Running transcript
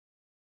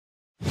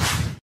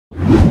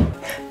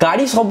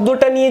কারি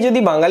শব্দটা নিয়ে যদি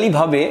বাঙালি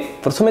ভাবে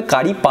প্রথমে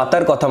কারি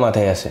পাতার কথা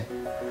মাথায় আসে,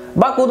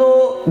 বা কোনো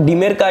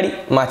ডিমের কারি,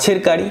 মাছের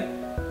কারি,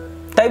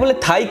 তাই বলে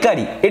থাই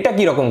কারি, এটা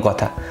কি রকম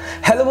কথা?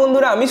 হ্যালো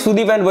বন্ধুরা, আমি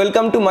Sudip and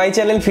welcome to my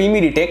channel filmi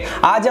retake.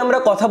 আজ আমরা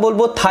কথা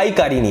বলবো থাই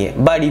কারি নিয়ে,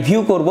 বা রিভিউ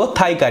করব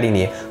থাই কারি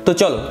নিয়ে। তো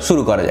চলো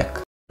শুরু করা যাক।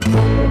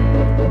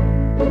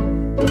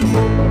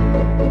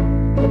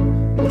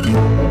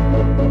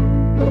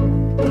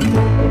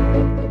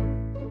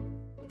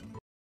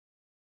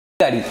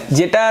 কারি,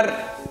 যেটার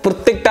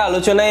প্রত্যেকটা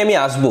আলোচনায় আমি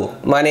আসবো,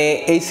 মানে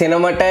এই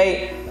সিনেমাটায়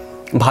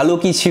ভালো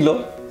কি ছিল,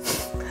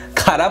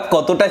 খারাপ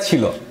কতটা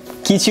ছিল,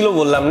 কি ছিল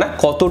বললাম না,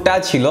 কতটা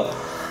ছিল,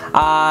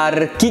 আর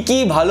কি কি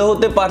ভালো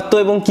হতে পারতো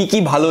এবং কি কি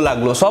ভালো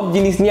লাগলো, সব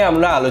জিনিস নিয়ে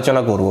আমরা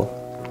আলোচনা করব।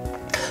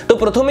 তো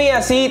প্রথমেই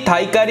আসি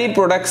থাই কারির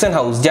প্রোডাকশন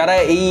হাউস, যারা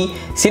এই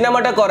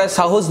সিনেমাটা করার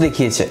সাহস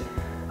দেখিয়েছে,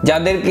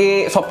 যাদেরকে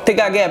সব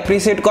থেকে আগে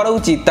অ্যাপ্রিসিয়েট করা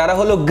উচিত, তারা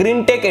হলো গ্রিন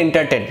টেক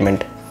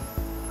এন্টারটেনমেন্ট।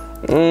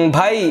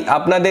 ভাই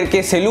আপনাদেরকে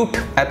সেলুট,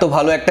 এত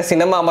ভালো একটা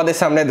সিনেমা আমাদের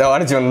সামনে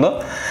দেওয়ার জন্য।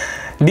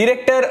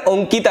 ডিরেক্টর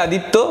অঙ্কিত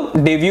আদিত্য,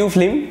 ডেবিউ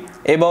ফিল্ম,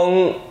 এবং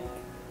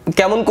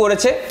কেমন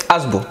করেছে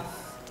আসবো।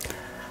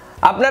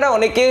 আপনারা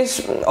অনেকে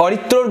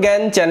অরিত্রর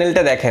জ্ঞান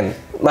চ্যানেলটা দেখেন,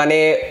 মানে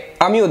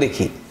আমিও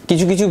দেখি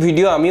কিছু কিছু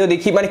ভিডিও, আমিও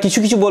দেখি, মানে কিছু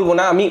কিছু বলবো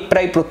না, আমি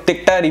প্রায়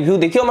প্রত্যেকটা রিভিউ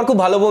দেখি, আমার খুব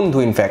ভালো বন্ধু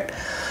ইনফ্যাক্ট।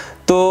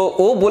 তো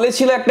ও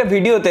বলেছিল একটা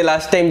ভিডিওতে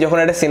লাস্ট টাইম যখন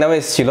একটা সিনেমা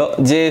এসেছিল,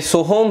 যে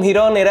সোহম,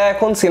 হিরণ এরা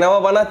এখন সিনেমা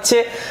বানাচ্ছে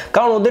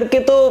কারণ ওদেরকে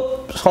তো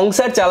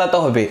সংসার চালাতে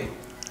হবে।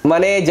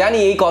 মানে জানি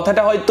এই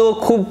কথাটা হয়তো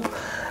খুব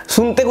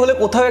শুনতে হলে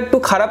কোথাও একটু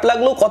খারাপ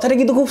লাগলো, কথাটা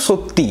কিন্তু খুব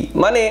সত্যি।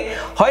 মানে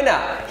হয় না,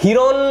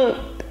 হিরণ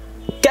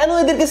কেন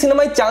এদেরকে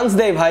সিনেমায় চান্স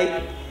দেয় ভাই?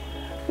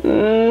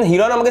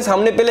 হিরণ আমাকে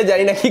সামনে পেলে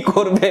জানি না কি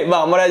করবে, বা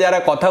আমরা যারা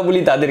কথা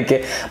বলি তাদেরকে,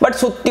 বাট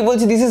সত্যি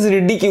বলছি, this is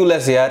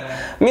ridiculous year.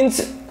 Means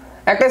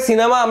একটা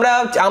সিনেমা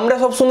আমরা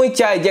সবসময়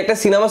চাই যে একটা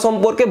সিনেমা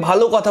সম্পর্কে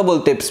ভালো কথা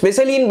বলতে,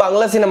 স্পেশালি ইন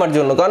বাংলা সিনেমার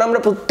জন্য, কারণ আমরা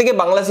প্রত্যেকে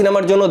বাংলা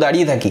সিনেমার জন্য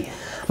দাঁড়িয়ে থাকি,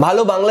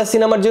 ভালো বাংলা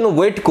সিনেমার জন্য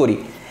ওয়েট করি।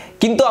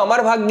 কিন্তু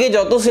আমার ভাগ্যে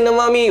যত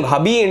সিনেমা আমি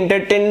ভাবি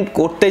এন্টারটেন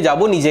করতে যাব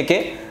নিজেকে,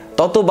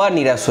 ততবার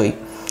নিরাশ হই।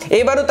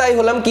 এবারও তাই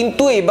হলাম,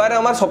 কিন্তু এবার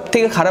আমার সব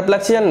থেকে খারাপ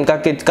লাগছে জানেন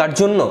কার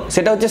জন্য?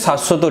 সেটা হচ্ছে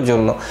শাশ্বতর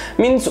জন্য।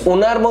 মিনস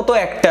ওনার মতো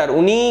অ্যাক্টার,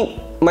 উনি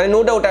মানে নো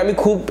ডাউট আমি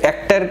খুব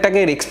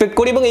অ্যাক্টারটাকে রেসপেক্ট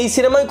করি, এবং এই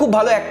সিনেমায় খুব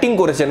ভালো অ্যাক্টিং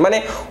করেছেন। মানে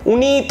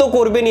উনি তো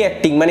করবেনই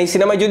অ্যাক্টিং, মানে এই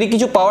সিনেমায় যদি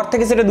কিছু পাওয়ার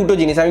থাকে সেটা দুটো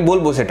জিনিস আমি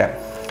বলবো সেটা।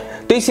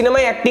 তো এই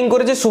সিনেমায় অ্যাক্টিং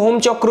করেছে সোহম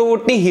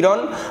চক্রবর্তী, হিরণ,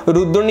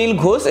 রুদ্রনীল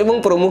ঘোষ এবং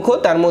প্রমুখ।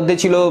 তার মধ্যে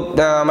ছিল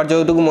আমার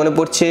যতটুকু মনে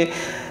পড়ছে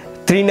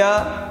ট্রিনা,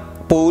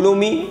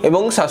 পৌলমি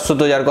এবং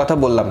শাশ্বত, যার কথা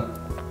বললাম।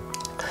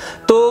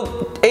 তো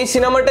এই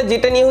সিনেমাটা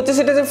যেটা নিয়ে হচ্ছে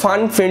সেটা হচ্ছে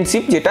ফান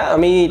ফ্রেন্ডশিপ, যেটা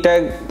আমি এটা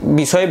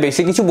বিষয়ে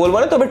বেশি কিছু বলবো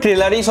না, তবে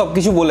ট্রেলারেই সব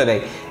কিছু বলে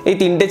দেয়। এই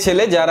তিনটে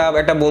ছেলে যারা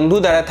একটা বন্ধু,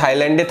 তারা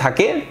থাইল্যান্ডে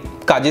থাকে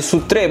কাজের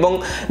সূত্রে, এবং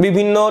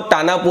বিভিন্ন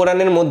টানা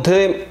পোড়ানের মধ্যে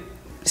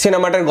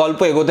সিনেমাটার গল্প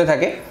এগোতে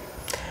থাকে।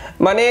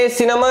 মানে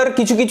সিনেমার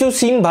কিছু কিছু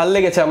সিন ভাল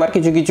লেগেছে আমার,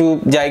 কিছু কিছু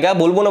জায়গা,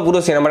 বলবো না পুরো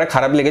সিনেমাটা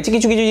খারাপ লেগেছে,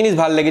 কিছু কিছু জিনিস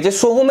ভাল লেগেছে।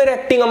 সোহমের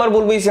অ্যাক্টিং আমার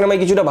বলবো এই সিনেমায়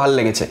কিছুটা ভাল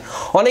লেগেছে,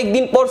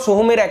 অনেকদিন পর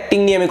সোহমের অ্যাক্টিং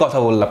নিয়ে আমি কথা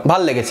বললাম,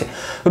 ভাল লেগেছে।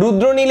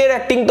 রুদ্রনীলের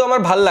অ্যাক্টিং তো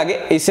আমার ভাল লাগে,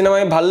 এই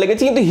সিনেমায় ভাল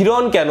লেগেছে, কিন্তু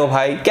হিরণ কেন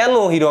ভাই, কেন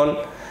হিরণ?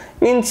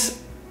 মিনস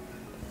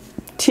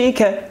ঠিক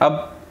হ্যাঁ, আব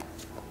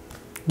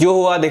जो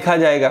हुआ देखा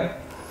जाएगा।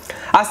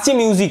 আসছি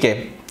মিউজিকে।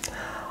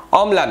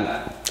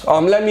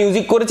 অম্লান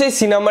মিউজিক করেছে।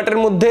 সিনেমাটার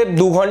মধ্যে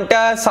 2 ঘন্টা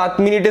 7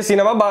 মিনিটের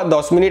সিনেমা, বা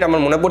 10 মিনিট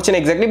আমার মনে পড়ছে না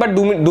এক্স্যাক্টলি, বাট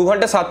 2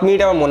 ঘন্টা 7 মিনিট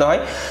আমার মনে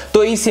হয়। তো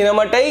এই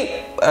সিনেমাটাই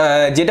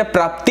যেটা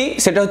প্রাপ্তি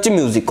সেটা হচ্ছে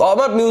মিউজিক।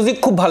 আমার মিউজিক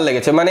খুব ভালো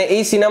লেগেছে। মানে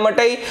এই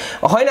সিনেমাটাই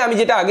হয় না, আমি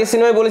যেটা আগের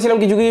সিনেমায় বলেছিলাম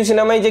কিছু কিছু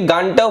সিনেমায় যে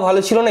গানটাও ভালো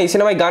ছিল না, এই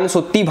সিনেমায় গান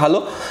সত্যিই ভালো।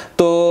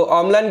 তো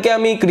অম্লানকে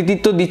আমি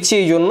কৃতিত্ব দিচ্ছি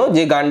এই জন্য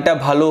যে গানটা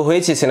ভালো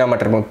হয়েছে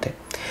সিনেমাটার মধ্যে।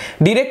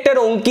 ডিরেক্টর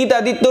অঙ্কিত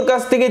আদিত্যর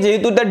কাছ থেকে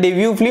যেহেতু তার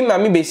ডেবিউ ফিল্ম,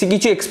 আমি বেশি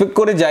কিছু এক্সপেক্ট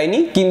করে যাইনি,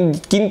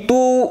 কিন্তু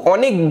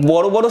অনেক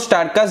বড় বড়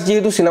স্টারকাস্ট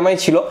যেহেতু সিনেমায়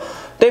ছিল,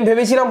 তো আমি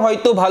ভেবেছিলাম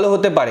হয়তো ভালো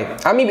হতে পারে।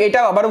 আমি এটা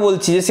আবার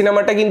বলছি যে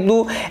সিনেমাটা কিন্তু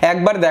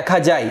একবার দেখা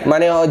যায়,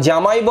 মানে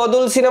জামাই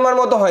বদল সিনেমার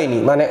মতো হয়নি,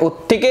 মানে ওর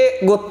থেকে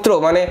গোত্র,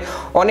 মানে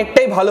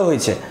অনেকটাই ভালো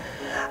হয়েছে।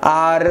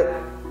 আর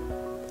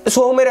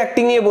সোহমের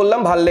অ্যাক্টিং নিয়ে বললাম,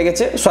 ভালো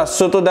লেগেছে।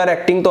 শাশ্বতদার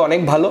অ্যাক্টিং তো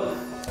অনেক ভালো,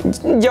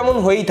 যেমন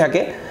হয়েই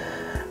থাকে।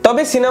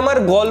 তবে সিনেমার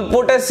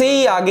গল্পটা সেই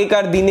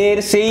আগেকার দিনের,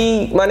 সেই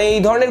মানে এই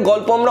ধরনের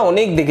গল্প আমরা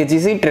অনেক দেখেছি,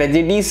 সেই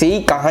ট্র্যাজেডি, সেই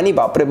কাহানি,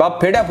 বাপরে বাপ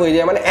ফেড আপ হয়ে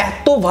যায়। মানে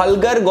এত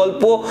ভালগার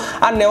গল্প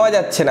আর নেওয়া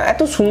যাচ্ছে না।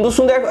 এত সুন্দর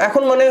সুন্দর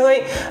এখন মনে হয়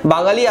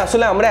বাঙালি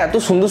আসলে আমরা এত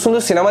সুন্দর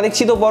সুন্দর সিনেমা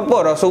দেখছি তো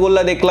পরপর।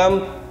 রসগোল্লা দেখলাম,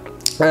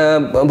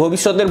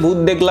 ভবিষ্যতের ভূত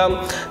দেখলাম,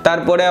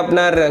 তারপরে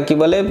আপনার কি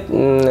বলে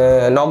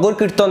নগর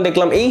কীর্তন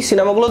দেখলাম। এই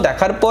সিনেমাগুলো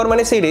দেখার পর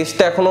মানে সেই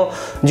রেসটা এখনো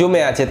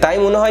জমে আছে, তাই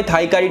মনে হয়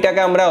থাই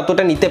কারিটাকে আমরা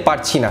অতটা নিতে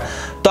পারছি না।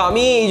 তো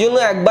আমি এই জন্য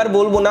একবার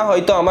বলবো না,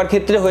 হয়তো আমার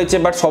ক্ষেত্রে হয়েছে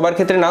বাট সবার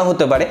ক্ষেত্রে না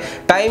হতে পারে,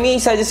 তাই আমি এই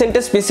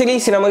সাজেশনটা স্পেশালি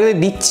এই সিনেমাকে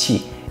দিচ্ছি।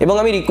 এবং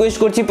আমি রিকোয়েস্ট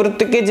করছি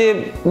প্রত্যেককে যে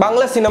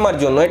বাংলা সিনেমার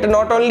জন্য, এটা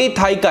নট অনলি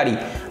থাই কারি,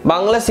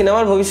 বাংলা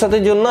সিনেমার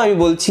ভবিষ্যতের জন্য আমি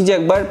বলছি যে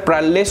একবার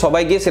পারলে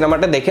সবাই গিয়ে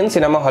সিনেমাটা দেখেন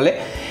সিনেমা হলে,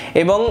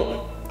 এবং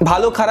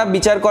ভালো খারাপ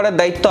বিচার করার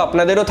দায়িত্ব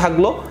আপনাদেরও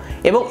থাকলো।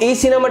 এবং এই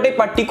সিনেমাটাই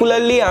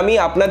পার্টিকুলারলি আমি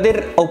আপনাদের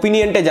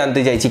ওপিনিয়নটা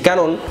জানতে চাইছি,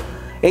 কারণ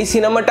এই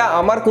সিনেমাটা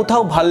আমার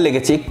কোথাও ভাল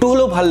লেগেছে, একটু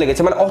হলেও ভাল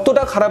লেগেছে, মানে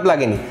অতটা খারাপ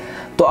লাগেনি।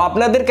 তো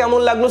আপনাদের কেমন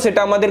লাগলো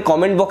সেটা আমাদের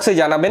কমেন্ট বক্সে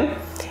জানাবেন,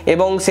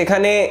 এবং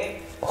সেখানে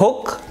হোক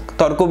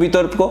তর্ক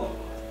বিতর্ক,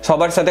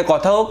 সবার সাথে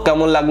কথা হোক,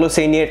 কেমন লাগলো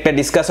সেই নিয়ে একটা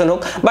ডিসকাশন হোক।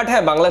 বাট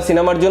হ্যাঁ, বাংলা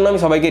সিনেমার জন্য আমি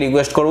সবাইকে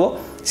রিকোয়েস্ট করব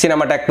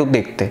সিনেমাটা একটু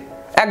দেখতে,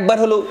 একবার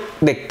হলেও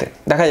দেখতে,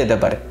 দেখা যেতে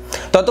পারে।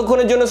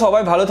 ততক্ষণের জন্য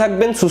সবাই ভালো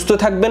থাকবেন, সুস্থ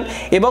থাকবেন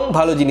এবং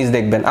ভালো জিনিস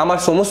দেখবেন। আমার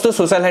সমস্ত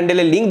সোশ্যাল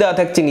হ্যান্ডেলের লিঙ্ক দেওয়া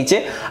থাকছে নিচে,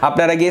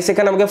 আপনারা গিয়ে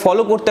সেখানে আমাকে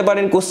ফলো করতে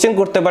পারেন, কোশ্চেন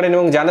করতে পারেন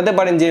এবং জানাতে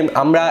পারেন যে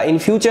আমরা ইন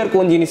ফিউচার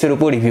কোন জিনিসের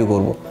উপর রিভিউ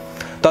করব।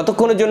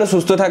 ততক্ষণের জন্য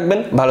সুস্থ থাকবেন,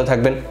 ভালো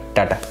থাকবেন,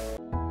 টাটা।